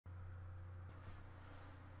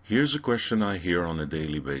Here's a question I hear on a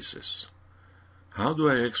daily basis. How do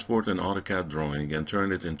I export an AutoCAD drawing and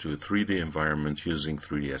turn it into a 3D environment using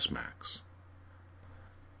 3ds Max?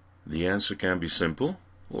 The answer can be simple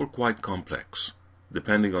or quite complex,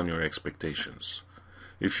 depending on your expectations.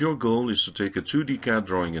 If your goal is to take a 2D CAD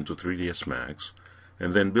drawing into 3ds Max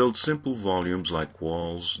and then build simple volumes like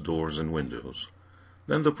walls, doors, and windows,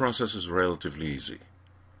 then the process is relatively easy.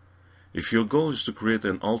 If your goal is to create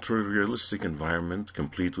an ultra-realistic environment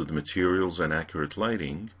complete with materials and accurate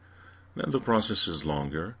lighting, then the process is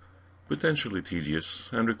longer, potentially tedious,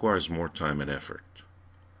 and requires more time and effort.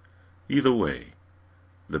 Either way,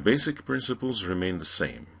 the basic principles remain the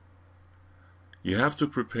same. You have to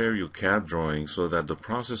prepare your CAD drawing so that the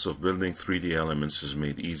process of building 3D elements is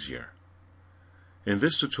made easier. In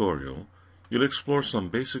this tutorial, you'll explore some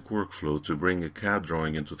basic workflow to bring a CAD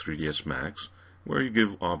drawing into 3ds Max, where you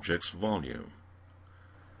give objects volume.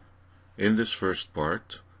 In this first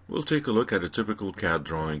part, we'll take a look at a typical CAD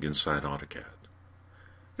drawing inside AutoCAD.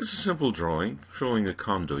 It's a simple drawing showing a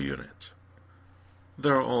condo unit.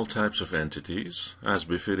 There are all types of entities, as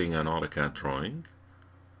befitting an AutoCAD drawing,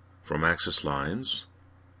 from access lines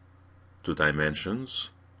to dimensions,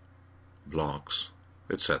 blocks,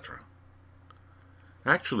 etc.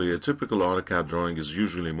 Actually, a typical AutoCAD drawing is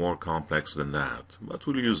usually more complex than that, but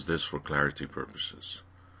we'll use this for clarity purposes.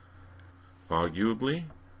 Arguably,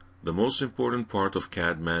 the most important part of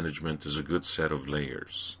CAD management is a good set of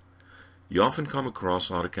layers. You often come across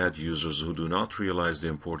AutoCAD users who do not realize the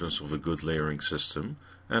importance of a good layering system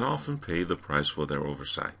and often pay the price for their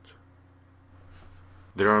oversight.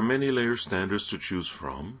 There are many layer standards to choose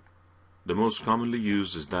from. The most commonly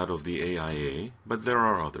used is that of the AIA, but there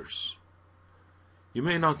are others. You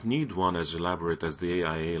may not need one as elaborate as the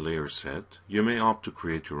AIA layer set. You may opt to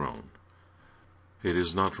create your own. It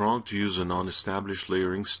is not wrong to use a non-established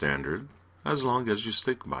layering standard, as long as you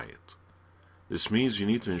stick by it. This means you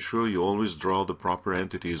need to ensure you always draw the proper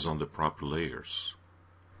entities on the proper layers.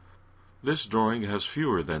 This drawing has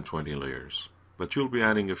fewer than 20 layers, but you'll be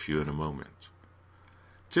adding a few in a moment.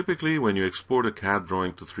 Typically, when you export a CAD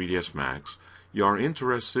drawing to 3ds Max, you are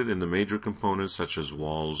interested in the major components such as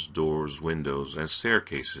walls, doors, windows, and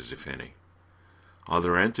staircases, if any.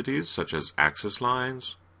 Other entities such as access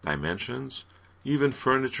lines, dimensions, even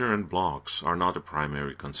furniture and blocks are not a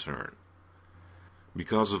primary concern.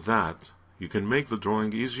 Because of that, you can make the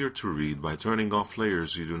drawing easier to read by turning off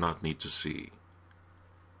layers you do not need to see.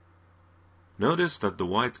 Notice that the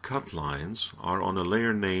white cut lines are on a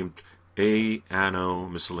layer named A Anno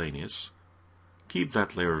Miscellaneous. Keep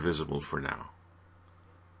that layer visible for now.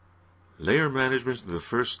 Layer management is the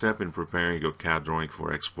first step in preparing your CAD drawing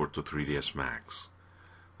for export to 3ds Max.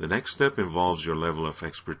 The next step involves your level of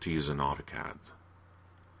expertise in AutoCAD.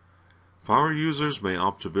 Power users may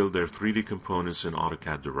opt to build their 3D components in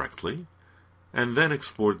AutoCAD directly, and then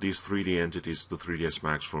export these 3D entities to 3ds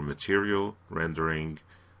Max for material, rendering,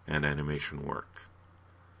 and animation work.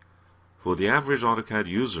 For the average AutoCAD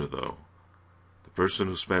user, though, the person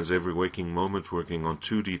who spends every waking moment working on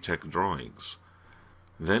 2D tech drawings,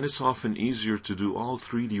 then it's often easier to do all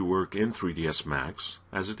 3D work in 3ds Max,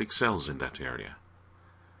 as it excels in that area.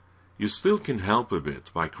 You still can help a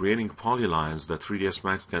bit by creating polylines that 3ds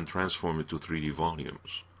Max can transform into 3D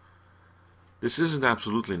volumes. This isn't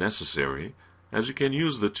absolutely necessary, as you can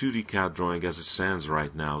use the 2D CAD drawing as it stands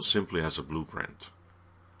right now simply as a blueprint.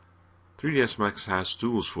 3ds Max has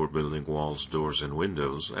tools for building walls, doors, and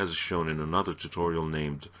windows, as is shown in another tutorial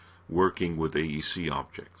named Working with AEC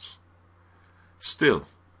Objects. Still,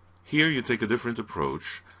 here you take a different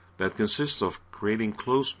approach that consists of creating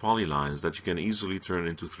closed polylines that you can easily turn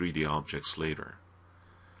into 3D objects later.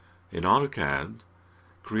 In AutoCAD,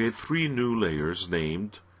 create 3 new layers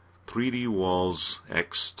named 3D Walls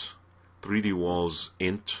Ext, 3D Walls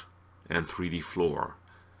Int, and 3D Floor.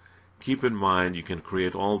 Keep in mind you can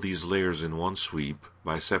create all these layers in one sweep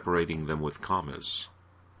by separating them with commas.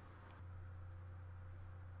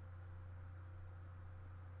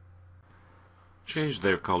 Change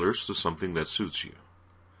their colors to something that suits you.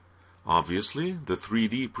 Obviously, the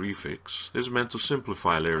 3D prefix is meant to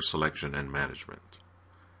simplify layer selection and management.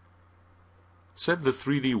 Set the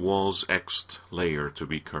 3D Walls Ext layer to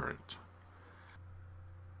be current.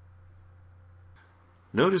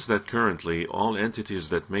 Notice that currently all entities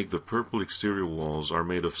that make the purple exterior walls are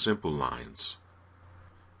made of simple lines.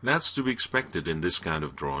 That's to be expected in this kind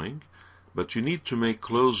of drawing, but you need to make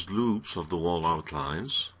closed loops of the wall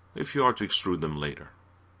outlines if you are to extrude them later.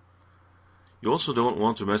 You also don't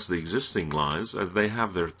want to mess the existing lines, as they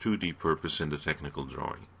have their 2D purpose in the technical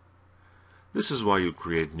drawing. This is why you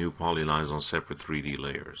create new polylines on separate 3D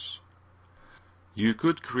layers. You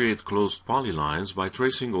could create closed polylines by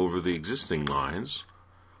tracing over the existing lines,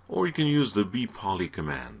 or you can use the bpoly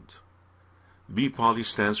command. Bpoly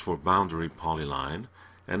stands for boundary polyline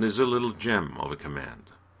and is a little gem of a command.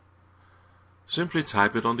 Simply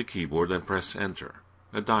type it on the keyboard and press Enter.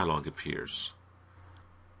 A dialog appears.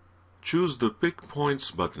 Choose the Pick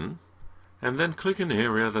Points button and then click an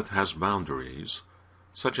area that has boundaries,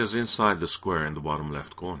 such as inside the square in the bottom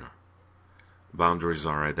left corner. Boundaries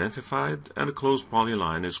are identified and a closed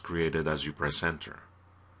polyline is created as you press Enter.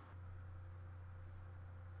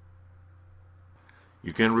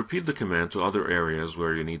 You can repeat the command to other areas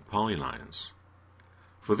where you need polylines.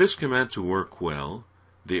 For this command to work well,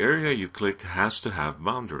 the area you click has to have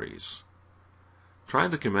boundaries. Try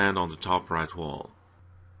the command on the top right wall.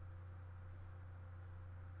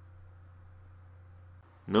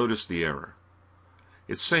 Notice the error.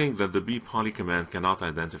 It's saying that the bpoly command cannot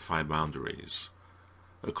identify boundaries.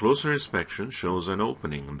 A closer inspection shows an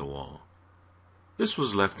opening in the wall. This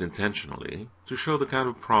was left intentionally to show the kind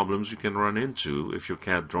of problems you can run into if your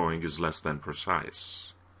CAD drawing is less than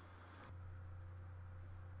precise.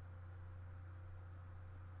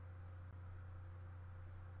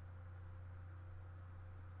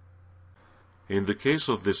 In the case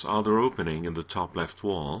of this other opening in the top left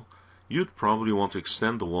wall, you'd probably want to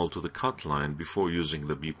extend the wall to the cut line before using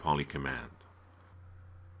the bpoly command.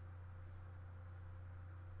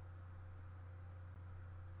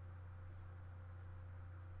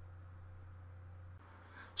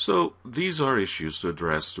 So, these are issues to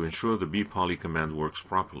address to ensure the bpoly command works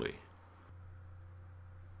properly.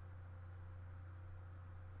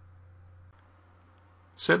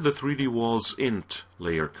 Set the 3D Walls int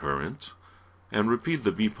layer current and repeat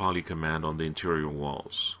the bpoly command on the interior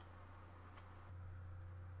walls.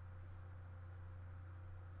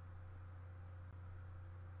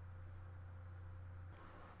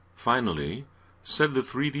 Finally, set the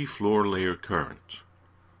 3D floor layer current.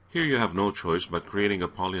 Here you have no choice but creating a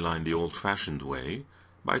polyline the old-fashioned way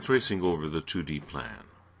by tracing over the 2D plan.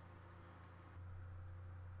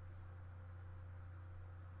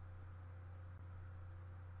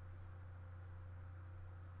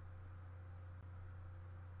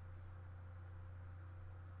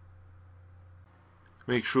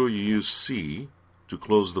 Make sure you use C to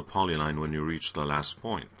close the polyline when you reach the last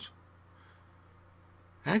point.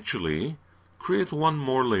 Actually, create one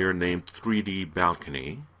more layer named 3D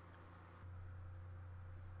Balcony,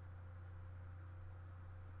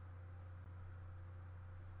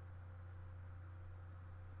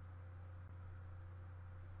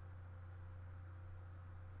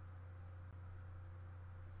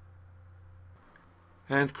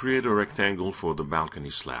 and create a rectangle for the balcony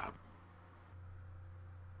slab.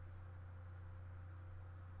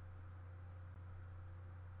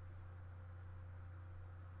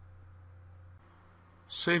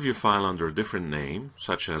 Save your file under a different name,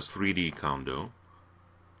 such as 3D Condo.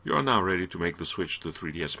 You are now ready to make the switch to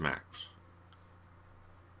 3ds Max.